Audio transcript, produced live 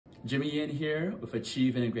Jimmy in here with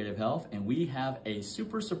Achieve Integrative Health, and we have a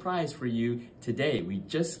super surprise for you today. We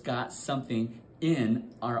just got something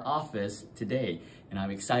in our office today, and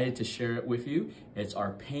I'm excited to share it with you. It's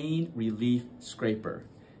our pain relief scraper.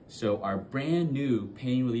 So our brand new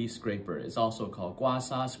pain relief scraper is also called Gua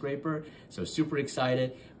Sha scraper. So super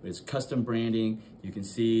excited. It's custom branding. You can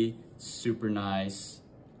see super nice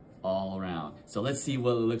all around. So let's see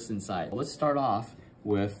what it looks inside. Let's start off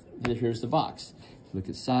with, here's the box. Look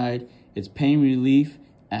inside. It's pain relief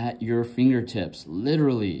at your fingertips,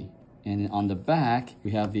 literally. And on the back,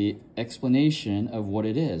 we have the explanation of what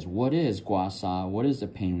it is. What is Gua Sha? What is the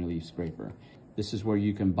pain relief scraper? This is where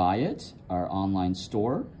you can buy it, our online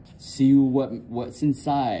store. See what's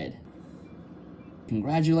inside.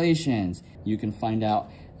 Congratulations. You can find out,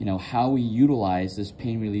 how we utilize this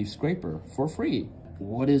pain relief scraper for free.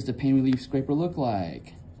 What does the pain relief scraper look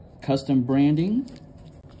like? Custom branding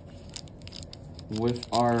with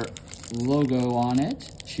our logo on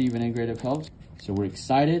it, Achieve Integrative Health. So we're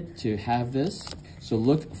excited to have this. So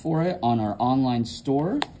look for it on our online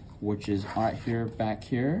store, which is right here, back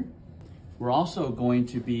here. We're also I'm going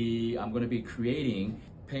to be creating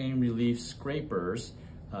pain relief scrapers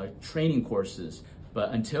training courses.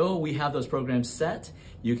 But until we have those programs set,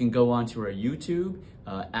 you can go onto our YouTube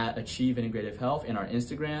at Achieve Integrative Health and our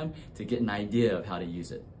Instagram to get an idea of how to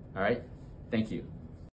use it. All right, thank you.